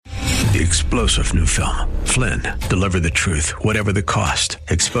The explosive new film, Flynn, deliver the truth, whatever the cost,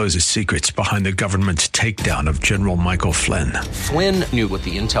 exposes secrets behind the government's takedown of General Michael Flynn. Flynn knew what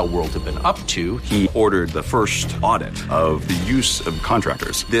the intel world had been up to. He ordered the first audit of the use of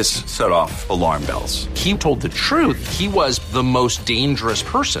contractors. This set off alarm bells. He told the truth. He was the most dangerous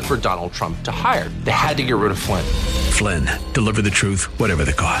person for Donald Trump to hire. They had to get rid of Flynn. Flynn, deliver the truth, whatever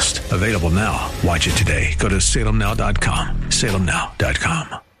the cost. Available now. Watch it today. Go to salemnow.com.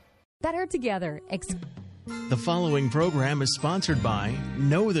 salemnow.com. Better together. The following program is sponsored by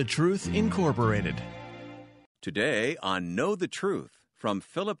Know the Truth Incorporated. Today on Know the Truth from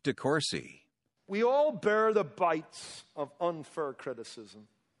Philip DeCourcy. We all bear the bites of unfair criticism.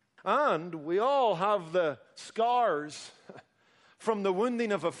 And we all have the scars from the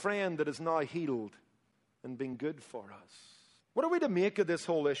wounding of a friend that is now healed and been good for us. What are we to make of this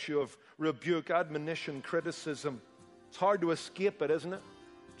whole issue of rebuke, admonition, criticism? It's hard to escape it, isn't it?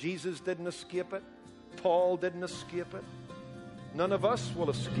 Jesus didn't escape it. Paul didn't escape it. None of us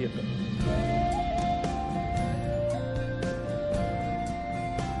will escape it.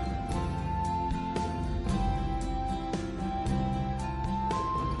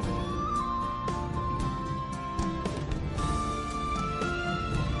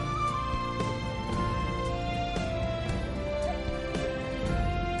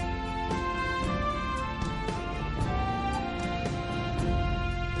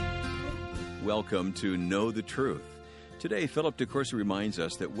 Welcome to Know the Truth. Today, Philip DeCourcy reminds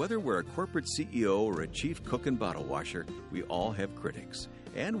us that whether we're a corporate CEO or a chief cook and bottle washer, we all have critics,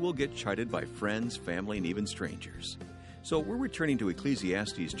 and we'll get chided by friends, family, and even strangers. So we're returning to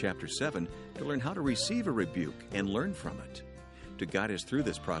Ecclesiastes chapter 7 to learn how to receive a rebuke and learn from it. To guide us through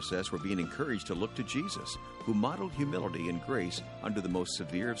this process, we're being encouraged to look to Jesus, who modeled humility and grace under the most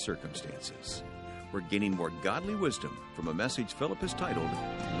severe of circumstances. We're gaining more godly wisdom from a message Philip has titled,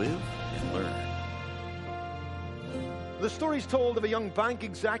 Live and Learn. The story's told of a young bank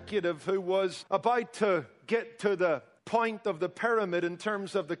executive who was about to get to the point of the pyramid in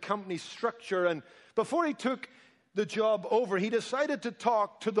terms of the company structure. And before he took the job over, he decided to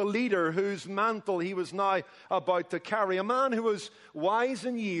talk to the leader whose mantle he was now about to carry. A man who was wise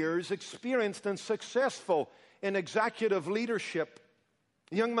in years, experienced and successful in executive leadership.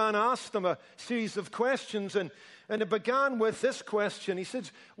 The young man asked him a series of questions, and it began with this question. He said,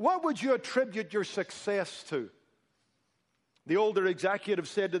 "What would you attribute your success to?" The older executive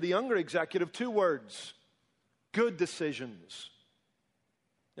said to the younger executive 2 words, "Good decisions."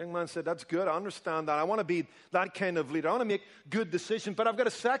 The young man said, "That's good, I understand that. I want to be that kind of leader. I want to make good decisions, but I've got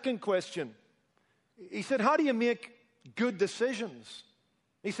a second question." He said, "How do you make good decisions?"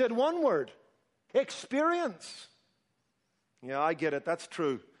 He said, 1 word, experience. Yeah, I get it. That's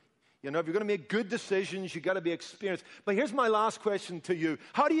true. You know, if you're going to make good decisions, you've got to be experienced. But here's my last question to you.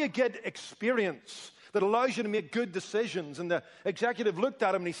 How do you get experience that allows you to make good decisions? And the executive looked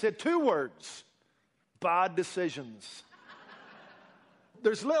at him and he said 2 words, bad decisions.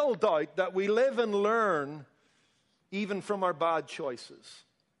 There's little doubt that we live and learn even from our bad choices.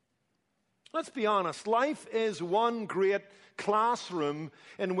 Let's be honest. Life is one great classroom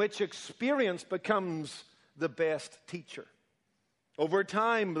in which experience becomes the best teacher. Over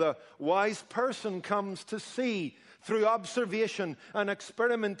time, the wise person comes to see through observation and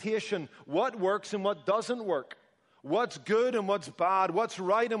experimentation what works and what doesn't work, what's good and what's bad, what's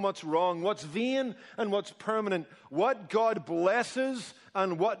right and what's wrong, what's vain and what's permanent, what God blesses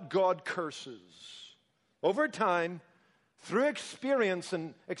and what God curses. Over time, through experience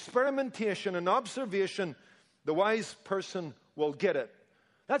and experimentation and observation, the wise person will get it.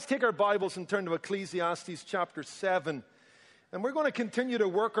 Let's take our Bibles and turn to Ecclesiastes chapter 7. And we're going to continue to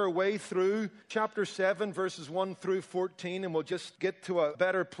work our way through chapter 7, verses 1 through 14, and we'll just get to a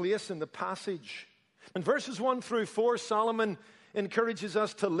better place in the passage. In verses 1 through 4, Solomon encourages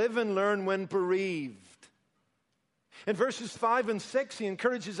us to live and learn when bereaved. In verses 5 and 6, he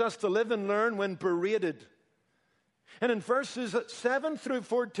encourages us to live and learn when berated. And in verses 7 through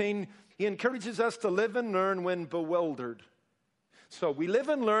 14, he encourages us to live and learn when bewildered. So we live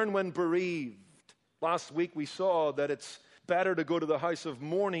and learn when bereaved. Last week we saw that it's better to go to the house of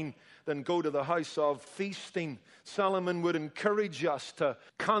mourning than go to the house of feasting. Solomon would encourage us to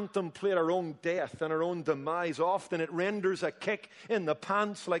contemplate our own death and our own demise. Often it renders a kick in the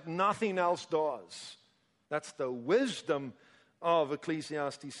pants like nothing else does. That's the wisdom of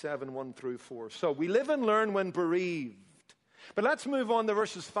Ecclesiastes 7, 1 through 4. So we live and learn when bereaved. But let's move on to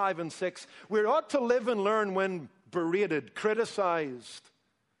verses 5 and 6. We ought to live and learn when berated, criticized,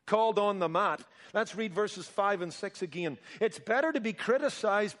 called on the mat. Let's read verses 5 and 6 again. It's better to be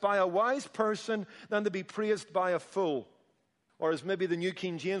criticized by a wise person than to be praised by a fool. or as maybe the New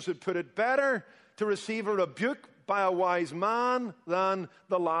King James would put it, better to receive a rebuke by a wise man than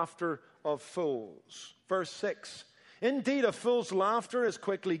the laughter of fools. Verse 6, indeed, a fool's laughter is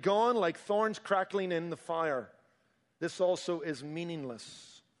quickly gone, like thorns crackling in the fire. This also is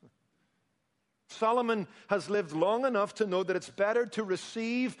meaningless. Solomon has lived long enough to know that it's better to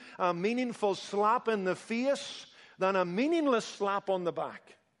receive a meaningful slap in the face than a meaningless slap on the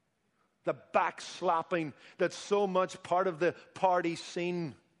back. The back slapping that's so much part of the party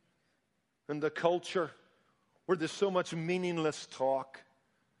scene and the culture, where there's so much meaningless talk,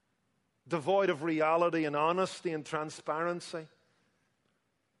 devoid of reality and honesty and transparency.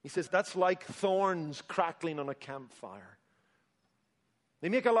 He says that's like thorns crackling on a campfire. They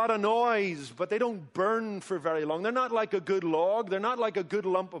make a lot of noise, but they don't burn for very long. They're not like a good log. They're not like a good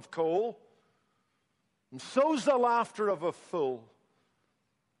lump of coal. And so's the laughter of a fool.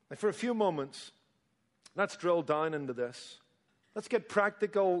 And for a few moments, let's drill down into this. Let's get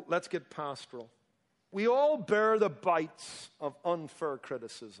practical. Let's get pastoral. We all bear the bites of unfair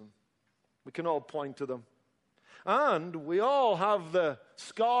criticism. We can all point to them. And we all have the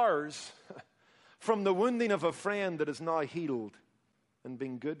scars from the wounding of a friend that is now healed and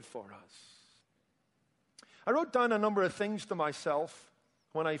been good for us. I wrote down a number of things to myself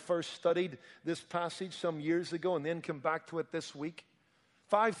when I first studied this passage some years ago and then came back to it this week.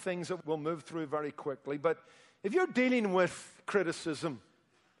 5 things that we'll move through very quickly. But if you're dealing with criticism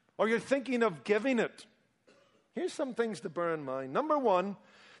or you're thinking of giving it, here's some things to bear in mind. Number 1,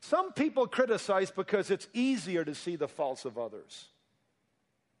 some people criticize because it's easier to see the faults of others.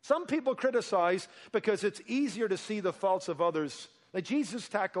 Some people criticize because it's easier to see the faults of others. Now, Jesus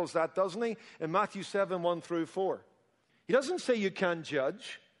tackles that, doesn't he? In Matthew 7, 1 through 4. He doesn't say you can't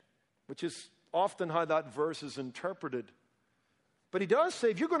judge, which is often how that verse is interpreted. But he does say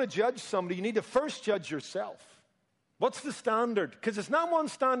if you're going to judge somebody, you need to first judge yourself. What's the standard? Because it's not one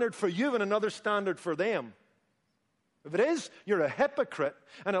standard for you and another standard for them. If it is, you're a hypocrite,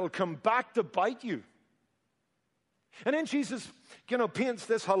 and it'll come back to bite you. And then Jesus, paints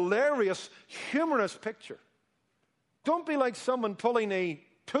this hilarious, humorous picture. Don't be like someone pulling a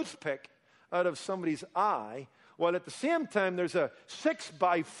toothpick out of somebody's eye, while at the same time there's a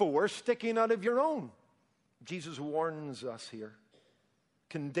 6x4 sticking out of your own. Jesus warns us here.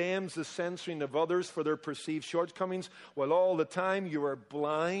 Condemns the censoring of others for their perceived shortcomings, while all the time you are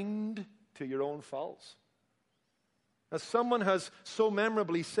blind to your own faults. As someone has so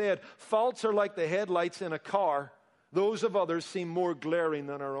memorably said, faults are like the headlights in a car. Those of others seem more glaring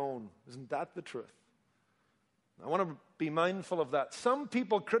than our own. Isn't that the truth? I want to be mindful of that. Some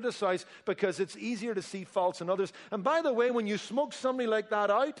people criticize because it's easier to see faults in others. And by the way, when you smoke somebody like that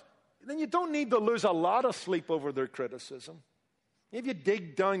out, then you don't need to lose a lot of sleep over their criticism. If you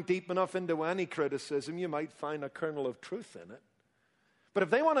dig down deep enough into any criticism, you might find a kernel of truth in it. But if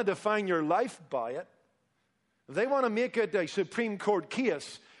they want to define your life by it, if they want to make it a Supreme Court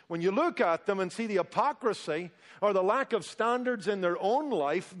case, when you look at them and see the hypocrisy or the lack of standards in their own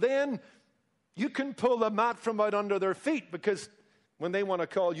life, then you can pull the mat from out under their feet, because when they want to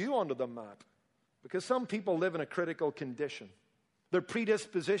call you onto the mat. Because some people live in a critical condition. Their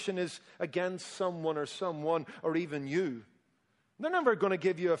predisposition is against someone or even you. They're never going to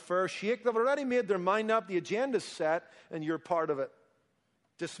give you a fair shake. They've already made their mind up. The agenda's set, and you're part of it.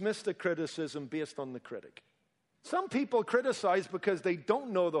 Dismiss the criticism based on the critic. Some people criticize because they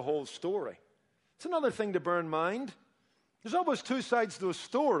don't know the whole story. It's another thing to bear in mind. There's always 2 sides to a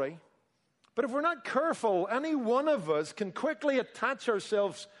story. But if we're not careful, any one of us can quickly attach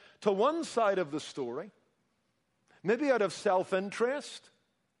ourselves to one side of the story, maybe out of self-interest,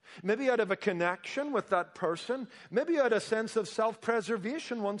 maybe out of a connection with that person, maybe out of a sense of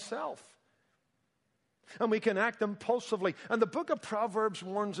self-preservation oneself. And we can act impulsively. And the book of Proverbs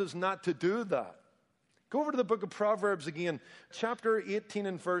warns us not to do that. Go over to the book of Proverbs again, chapter 18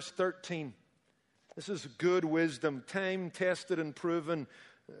 and verse 13. This is good wisdom, time-tested and proven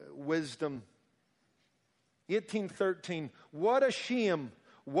wisdom. 18:13. What a shame,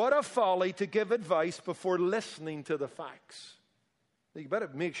 what a folly to give advice before listening to the facts. You better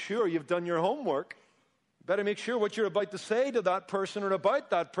make sure you've done your homework. You better make sure what you're about to say to that person or about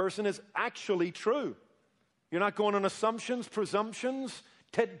that person is actually true. You're not going on assumptions, presumptions,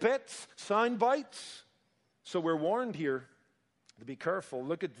 tidbits, sound bites. So we're warned here to be careful.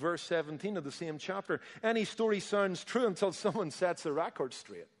 Look at verse 17 of the same chapter. Any story sounds true until someone sets the record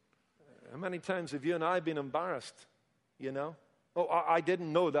straight. How many times have you and I been embarrassed, Oh, I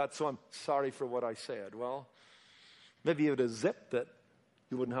didn't know that, so I'm sorry for what I said. Well, maybe you would have zipped it.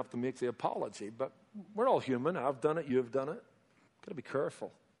 You wouldn't have to make the apology. But we're all human. I've done it. You've done it. Got to be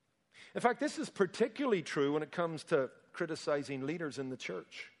careful. In fact, this is particularly true when it comes to criticizing leaders in the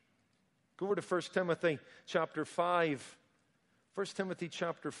church. Go over to 1 Timothy chapter 5. 1 Timothy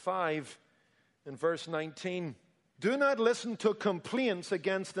chapter 5 and verse 19. Do not listen to complaints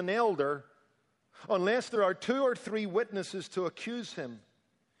against an elder unless there are 2 or 3 witnesses to accuse him.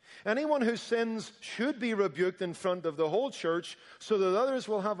 Anyone who sins should be rebuked in front of the whole church so that others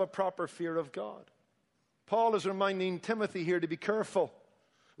will have a proper fear of God. Paul is reminding Timothy here to be careful.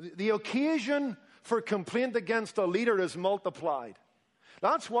 The occasion for complaint against a leader is multiplied.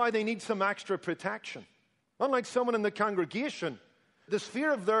 That's why they need some extra protection. Unlike someone in the congregation, the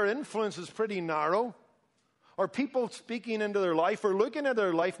sphere of their influence is pretty narrow, or people speaking into their life or looking at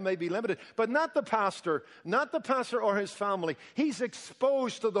their life may be limited, but not the pastor or his family. He's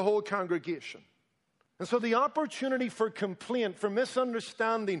exposed to the whole congregation. And so the opportunity for complaint, for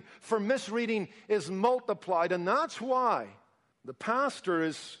misunderstanding, for misreading is multiplied, and that's why the pastor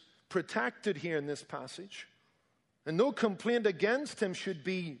is protected here in this passage. And no complaint against him should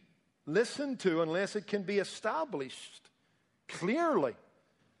be listened to unless it can be established clearly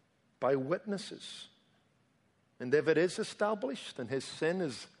by witnesses. And if it is established and his sin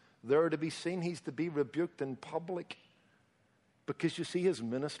is there to be seen, he's to be rebuked in public. Because you see, his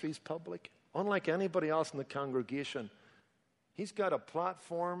ministry is public. Unlike anybody else in the congregation, he's got a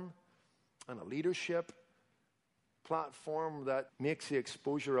platform and a leadership platform that makes the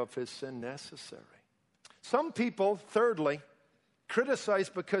exposure of his sin necessary. Some people, thirdly, criticize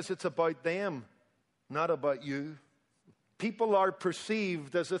because it's about them, not about you. People are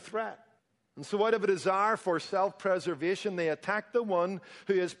perceived as a threat. And so out of a desire for self-preservation, they attack the one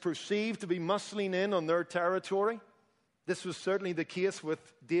who is perceived to be muscling in on their territory. This was certainly the case with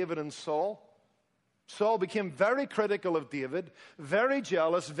David and Saul. Saul became very critical of David, very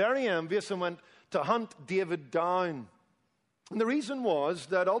jealous, very envious, and went to hunt David down. And the reason was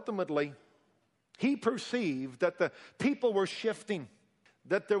that ultimately he perceived that the people were shifting,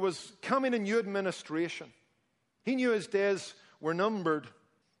 that there was coming a new administration. He knew his days were numbered,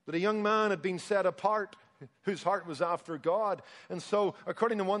 that a young man had been set apart whose heart was after God. And so,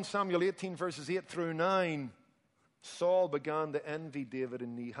 according to 1 Samuel 18, verses 8 through 9, Saul began to envy David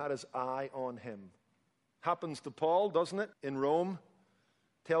and he had his eye on him. Happens to Paul, doesn't it, in Rome?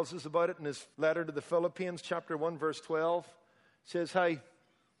 Tells us about it in his letter to the Philippians, chapter 1, verse 12. Says, hey,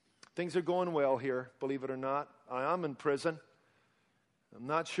 things are going well here, believe it or not. I am in prison. I'm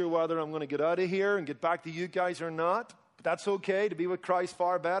not sure whether I'm going to get out of here and get back to you guys or not. But that's okay. To be with Christ,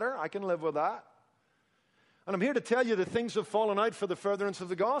 far better. I can live with that. And I'm here to tell you that things have fallen out for the furtherance of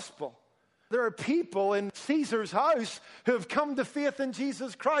the gospel. There are people in Caesar's house who have come to faith in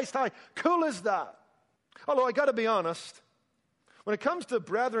Jesus Christ. How cool is that? Although I got to be honest, when it comes to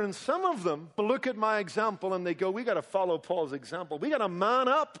brethren, some of them look at my example and they go, we got to follow Paul's example. We got to man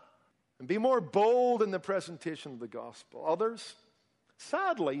up and be more bold in the presentation of the gospel. Others,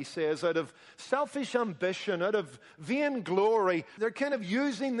 sadly, he says, out of selfish ambition, out of vain glory, they're kind of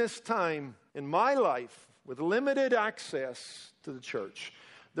using this time in my life with limited access to the church.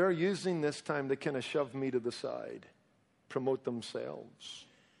 They're using this time to kind of shove me to the side, promote themselves.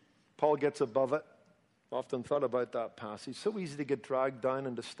 Paul gets above it. Often thought about that passage. So easy to get dragged down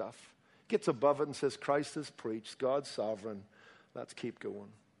into stuff. Gets above it and says, Christ is preached, God's sovereign. Let's keep going.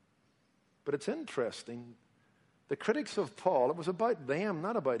 But it's interesting. The critics of Paul, it was about them,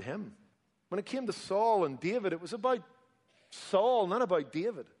 not about him. When it came to Saul and David, it was about Saul, not about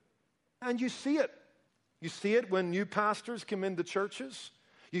David. And you see it. You see it when new pastors come into churches.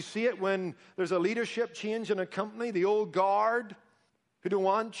 You see it when there's a leadership change in a company. The old guard who don't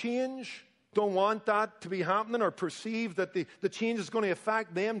want change, don't want that to be happening or perceive that the change is going to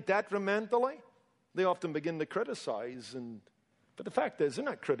affect them detrimentally. They often begin to criticize. But the fact is, they're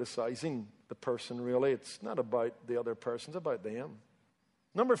not criticizing the person really. It's not about the other person. It's about them.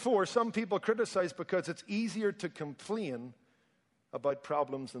 Number 4, some people criticize because it's easier to complain about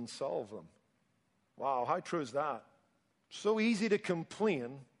problems than solve them. Wow, how true is that? So easy to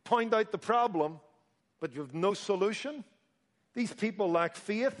complain, point out the problem, but you have no solution. These people lack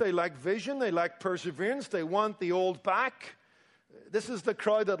faith, they lack vision, they lack perseverance, they want the old back. This is the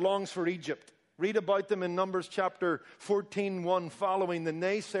crowd that longs for Egypt. Read about them in Numbers chapter 14:1 following, the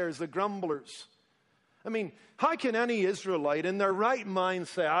naysayers, the grumblers. I mean, how can any Israelite in their right mind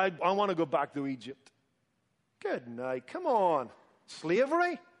say, I want to go back to Egypt? Good night, come on.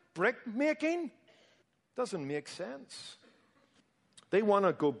 Slavery? Brick making? Doesn't make sense. They want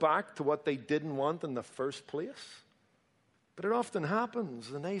to go back to what they didn't want in the first place. But it often happens.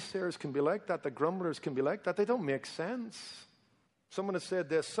 The naysayers can be like that. The grumblers can be like that. They don't make sense. Someone has said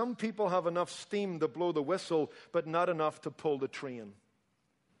this, some people have enough steam to blow the whistle, but not enough to pull the train.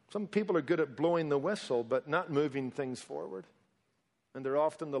 Some people are good at blowing the whistle, but not moving things forward. And they're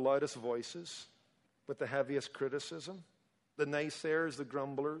often the loudest voices with the heaviest criticism, the naysayers, the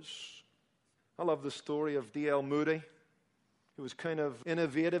grumblers. I love the story of D.L. Moody, who was kind of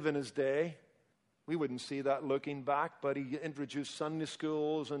innovative in his day. We wouldn't see that looking back, but he introduced Sunday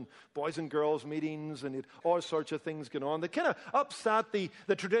schools and boys and girls meetings and all sorts of things going on. They kind of upset the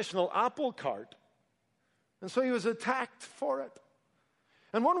traditional apple cart. And so he was attacked for it.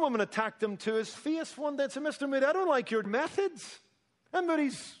 And one woman attacked him to his face one day and said, "Mr. Moody, I don't like your methods." And Moody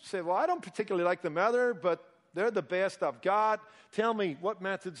said, "Well, I don't particularly like the method, but they're the best I've got. Tell me, what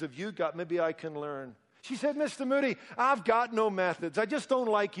methods have you got? Maybe I can learn." She said, "Mr. Moody, I've got no methods. I just don't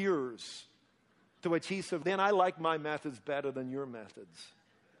like yours." To which he said, "Then I like my methods better than your methods."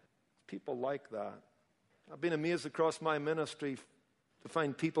 People like that. I've been amazed across my ministry to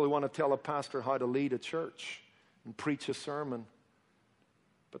find people who want to tell a pastor how to lead a church and preach a sermon.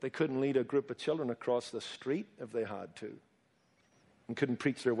 But they couldn't lead a group of children across the street if they had to. And couldn't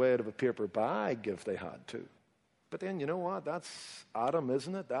preach their way out of a paper bag if they had to. But then, you know what? That's Adam,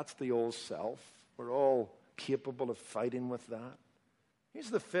 isn't it? That's the old self. We're all capable of fighting with that. Here's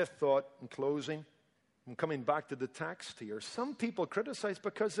the fifth thought in closing. I'm coming back to the text here. Some people criticize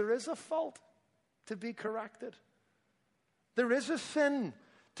because there is a fault to be corrected. There is a sin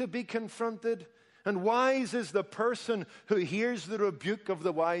to be confronted. And wise is the person who hears the rebuke of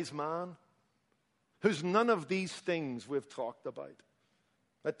the wise man, who's none of these things we've talked about.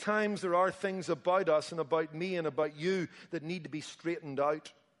 At times there are things about us and about me and about you that need to be straightened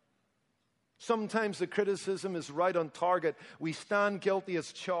out. Sometimes the criticism is right on target. We stand guilty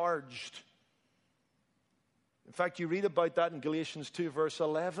as charged. In fact, you read about that in Galatians 2, verse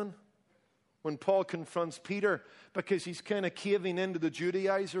 11, when Paul confronts Peter because he's kind of caving into the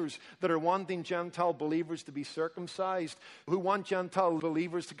Judaizers that are wanting Gentile believers to be circumcised, who want Gentile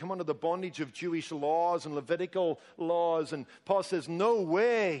believers to come under the bondage of Jewish laws and Levitical laws. And Paul says, "No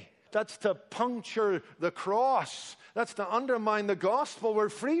way. That's to puncture the cross. That's to undermine the gospel. We're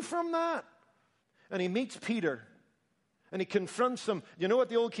free from that." And he meets Peter, and he confronts him. You know what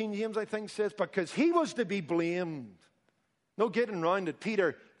the old King James, I think, says? Because he was to be blamed. No getting around it.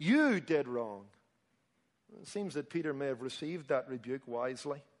 "Peter, you did wrong." It seems that Peter may have received that rebuke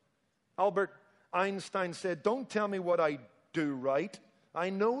wisely. Albert Einstein said, "Don't tell me what I do right. I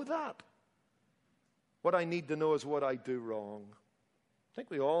know that. What I need to know is what I do wrong." I think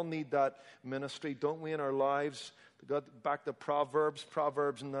we all need that ministry, don't we, in our lives? To go back to Proverbs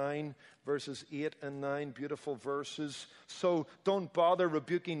 9, verses 8 and 9, beautiful verses. "So don't bother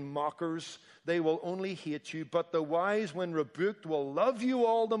rebuking mockers. They will only hate you. But the wise, when rebuked, will love you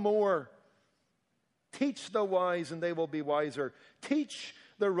all the more. Teach the wise, and they will be wiser. Teach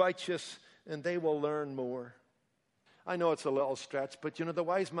the righteous, and they will learn more." I know it's a little stretch, but you know, the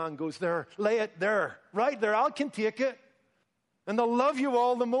wise man goes, "There, lay it there, right there, I can take it. And they'll love you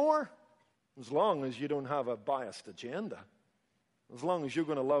all the more." As long as you don't have a biased agenda. As long as you're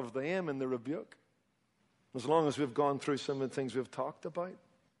going to love them in the rebuke. As long as we've gone through some of the things we've talked about.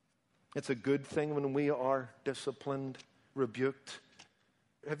 It's a good thing when we are disciplined, rebuked.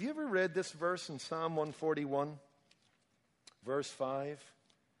 Have you ever read this verse in Psalm 141, verse 5?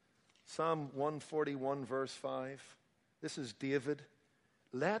 Psalm 141, verse 5. This is David.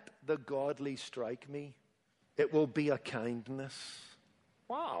 "Let the godly strike me. It will be a kindness."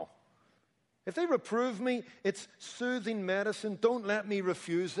 Wow. If they reprove me, it's soothing medicine. Don't let me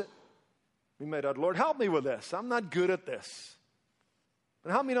refuse it. We might add, "Lord, help me with this. I'm not good at this."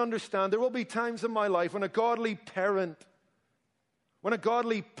 But help me to understand there will be times in my life when a godly parent, when a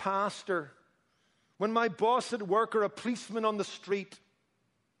godly pastor, when my boss at work or a policeman on the street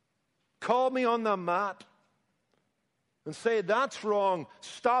call me on the mat and say, "That's wrong.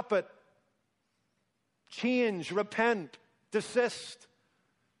 Stop it. Change, repent, desist.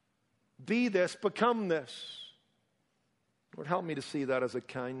 Be this, become this." Lord, help me to see that as a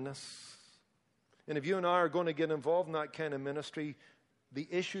kindness. And if you and I are going to get involved in that kind of ministry, the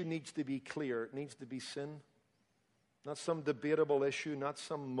issue needs to be clear. It needs to be sin. Not some debatable issue, not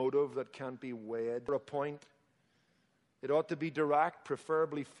some motive that can't be weighed for a point. It ought to be direct,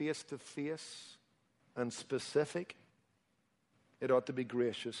 preferably face to face and specific. It ought to be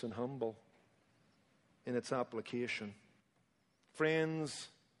gracious and humble in its application. Friends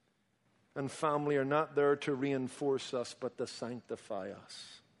and family are not there to reinforce us, but to sanctify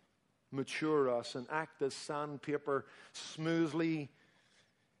us, mature us, and act as sandpaper, smoothing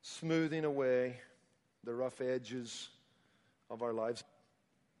away the rough edges of our lives.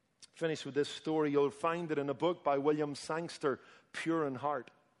 Finish with this story. You'll find it in a book by William Sangster, Pure in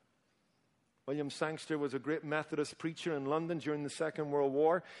Heart. William Sangster was a great Methodist preacher in London during the Second World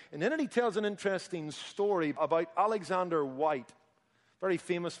War. And then he tells an interesting story about Alexander White, very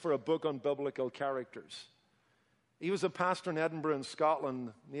famous for a book on biblical characters. He was a pastor in Edinburgh in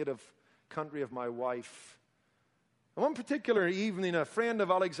Scotland, native country of my wife. And one particular evening, a friend of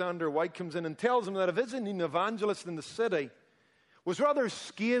Alexander White comes in and tells him that a visiting evangelist in the city was rather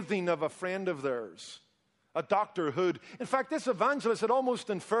scathing of a friend of theirs, a Dr. Hood. In fact, this evangelist had almost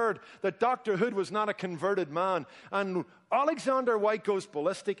inferred that Dr. Hood was not a converted man. And Alexander White goes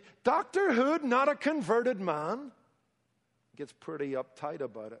ballistic. Dr. Hood, not a converted man? Gets pretty uptight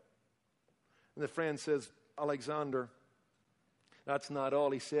about it. And the friend says, Alexander, that's not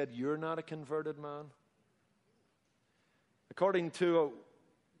all. He said, you're not a converted man? According to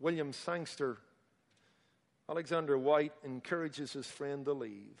William Sangster, Alexander White encourages his friend to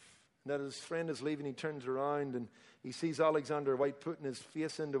leave. And as his friend is leaving, he turns around and he sees Alexander White putting his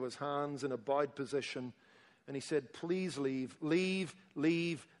face into his hands in a bowed position. And he said, please leave, leave,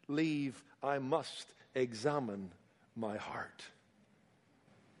 leave, leave. I must examine my heart.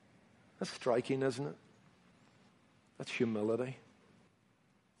 That's striking, isn't it? That's humility.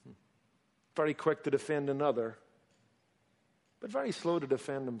 Very quick to defend another, but very slow to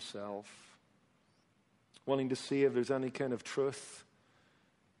defend himself. Willing to see if there's any kind of truth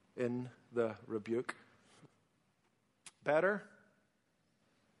in the rebuke. Better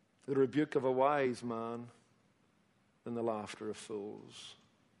the rebuke of a wise man than the laughter of fools.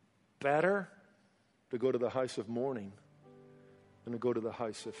 Better to go to the house of mourning than to go to the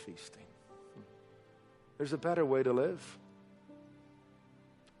house of feasting. There's a better way to live.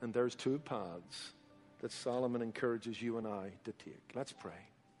 And there's two paths that Solomon encourages you and I to take. Let's pray.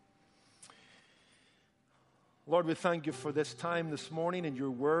 Lord, we thank you for this time this morning in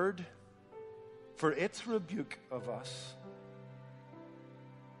your word, for its rebuke of us.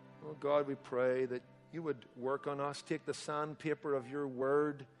 Oh God, we pray that you would work on us, take the sandpaper of your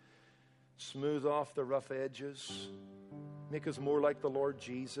word, smooth off the rough edges, make us more like the Lord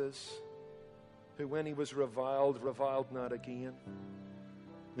Jesus, who when he was reviled not again.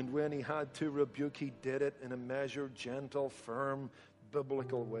 And when he had to rebuke, he did it in a measured, gentle, firm,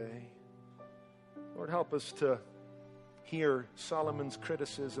 biblical way. Lord, help us to hear Solomon's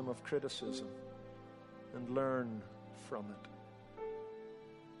criticism of criticism and learn from it.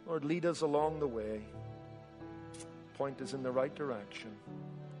 Lord, lead us along the way. Point us in the right direction.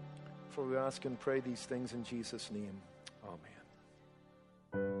 For we ask and pray these things in Jesus' name. Amen.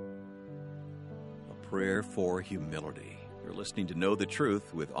 A prayer for humility. You're listening to Know the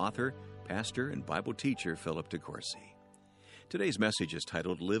Truth with author, pastor, and Bible teacher Philip DeCourcy. Today's message is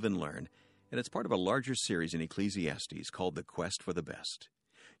titled Live and Learn, and it's part of a larger series in Ecclesiastes called The Quest for the Best.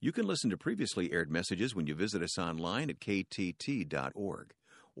 You can listen to previously aired messages when you visit us online at ktt.org,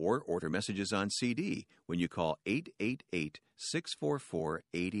 or order messages on CD when you call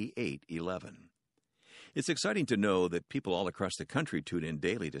 888-644-8811. It's exciting to know that people all across the country tune in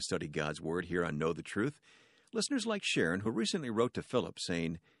daily to study God's Word here on Know the Truth. Listeners like Sharon, who recently wrote to Philip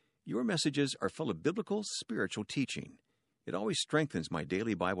saying, "Your messages are full of biblical, spiritual teaching. It always strengthens my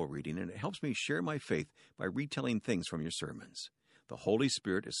daily Bible reading, and it helps me share my faith by retelling things from your sermons. The Holy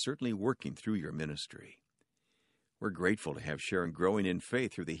Spirit is certainly working through your ministry." We're grateful to have Sharon growing in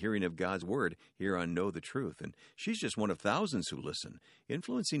faith through the hearing of God's Word here on Know the Truth, and she's just one of thousands who listen,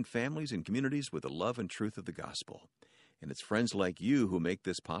 influencing families and communities with the love and truth of the gospel. And it's friends like you who make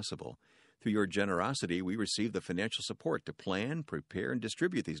this possible. Through your generosity, we receive the financial support to plan, prepare, and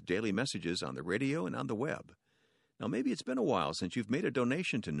distribute these daily messages on the radio and on the web. Now, maybe it's been a while since you've made a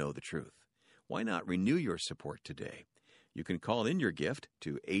donation to Know the Truth. Why not renew your support today? You can call in your gift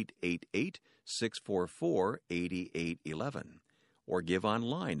to 888-644-8811, or give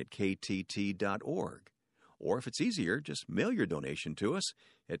online at ktt.org. Or if it's easier, just mail your donation to us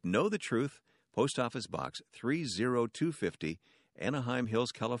at Know the Truth, Post Office Box 30250, Anaheim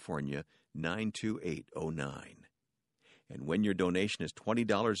Hills, California, 92809. And when your donation is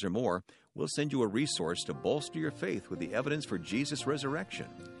 $20 or more, we'll send you a resource to bolster your faith with the evidence for Jesus' resurrection.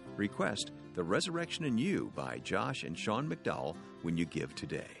 Request The Resurrection in You by Josh and Sean McDowell when you give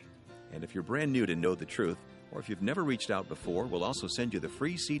today. And if you're brand new to Know the Truth, or if you've never reached out before, we'll also send you the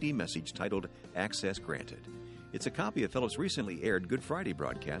free CD message titled Access Granted. It's a copy of Philip's recently aired Good Friday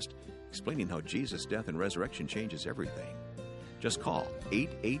broadcast explaining how Jesus' death and resurrection changes everything. Just call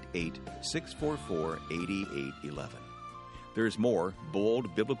 888-644-8811. There's more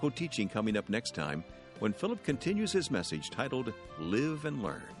bold biblical teaching coming up next time when Philip continues his message titled Live and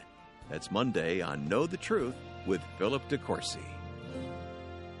Learn. That's Monday on Know the Truth with Philip DeCourcy.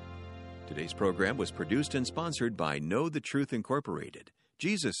 Today's program was produced and sponsored by Know the Truth Incorporated.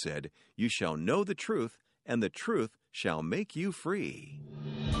 Jesus said, "You shall know the truth, and the truth shall make you free."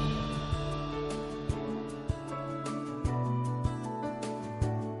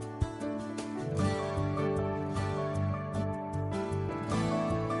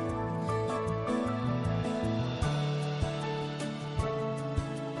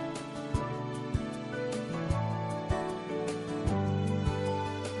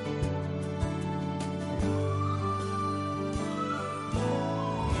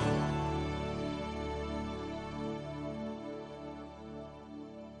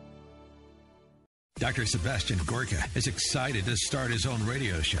 Dr. Sebastian Gorka is excited to start his own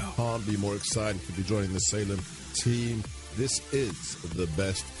radio show. Hardly more excited to be joining the Salem team. This is the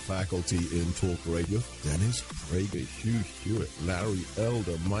best faculty in talk radio. Dennis Prager, Hugh Hewitt, Larry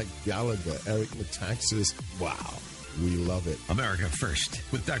Elder, Mike Gallagher, Eric Metaxas. Wow. We love it. America First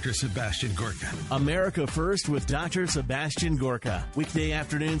with Dr. Sebastian Gorka. America First with Dr. Sebastian Gorka. Weekday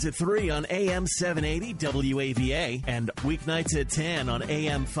afternoons at 3 on AM 780 WAVA and weeknights at 10 on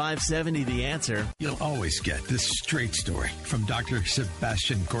AM 570 The Answer. You'll always get this straight story from Dr.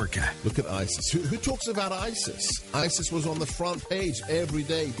 Sebastian Gorka. Look at ISIS. Who talks about ISIS? ISIS was on the front page every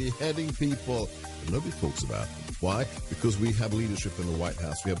day, beheading people. But nobody talks about it. Why? Because we have leadership in the White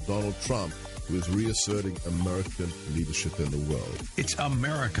House. We have Donald Trump, who is reasserting American leadership in the world. It's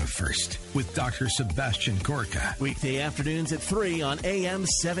America First with Dr. Sebastian Gorka. Weekday afternoons at 3 on AM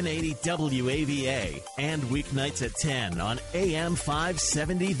 780 WAVA and weeknights at 10 on AM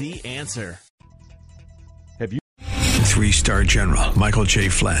 570 The Answer. Three-star General Michael J.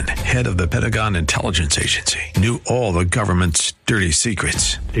 Flynn, head of the Pentagon Intelligence Agency, knew all the government's dirty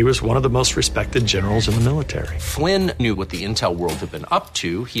secrets. He was one of the most respected generals in the military. Flynn knew what the intel world had been up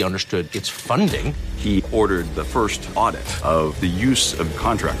to. He understood its funding. He ordered the first audit of the use of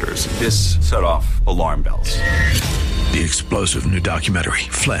contractors. This set off alarm bells. The explosive new documentary,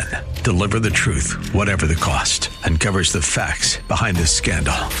 Flynn, Deliver the Truth, Whatever the Cost, uncovers the facts behind this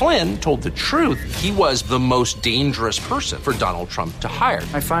scandal. Flynn told the truth. He was the most dangerous person for Donald Trump to hire.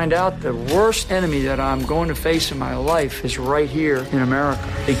 I find out the worst enemy that I'm going to face in my life is right here in America.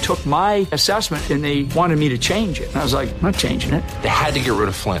 They took my assessment and they wanted me to change it. And I was like, I'm not changing it. They had to get rid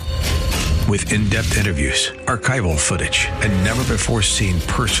of Flynn. With in-depth interviews, archival footage, and never-before-seen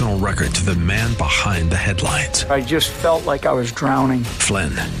personal records of the man behind the headlines. I just felt like I was drowning. Flynn,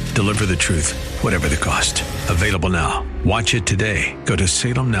 Deliver the Truth, Whatever the Cost. Available now. Watch it today. Go to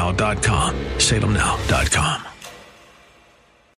salemnow.com. salemnow.com.